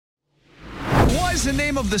What is the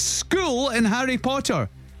name of the school in Harry Potter?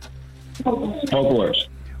 Hogwarts.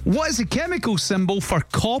 What is the chemical symbol for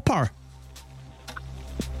copper?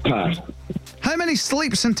 Pass. How many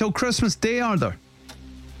sleeps until Christmas Day are there?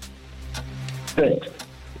 6.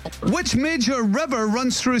 Which major river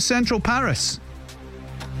runs through central Paris?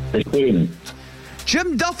 The Queen.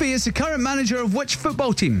 Jim Duffy is the current manager of which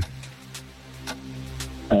football team?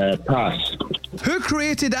 Pass. Who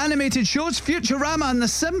created animated shows Futurama and The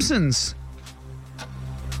Simpsons?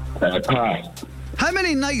 Pass. How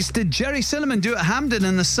many nights did Jerry Cinnamon do at Hampden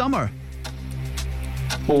in the summer?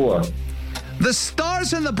 4. The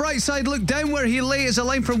stars on the bright side look down where he lay is a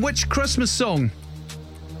line from which Christmas song?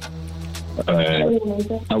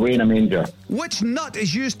 Away in a manger. Which nut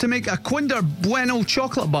is used to make a Kinder Bueno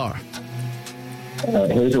chocolate bar?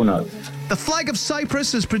 Hazelnut. The flag of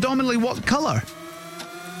Cyprus is predominantly what colour?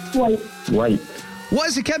 White. What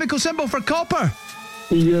is the chemical symbol for copper?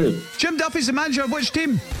 EU. Jim Duffy's the manager of which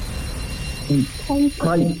team?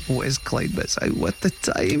 Clyde. What is Clyde bits out with the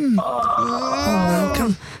time?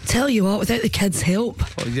 Come, tell you what, without the kids' help.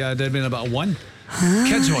 Oh, yeah, there'd been about 1.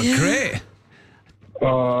 Kids were great.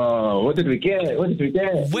 Oh, what did we get?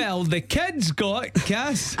 Well, the kids got,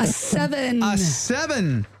 Cass, A 7. a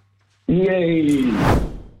 7. Yay.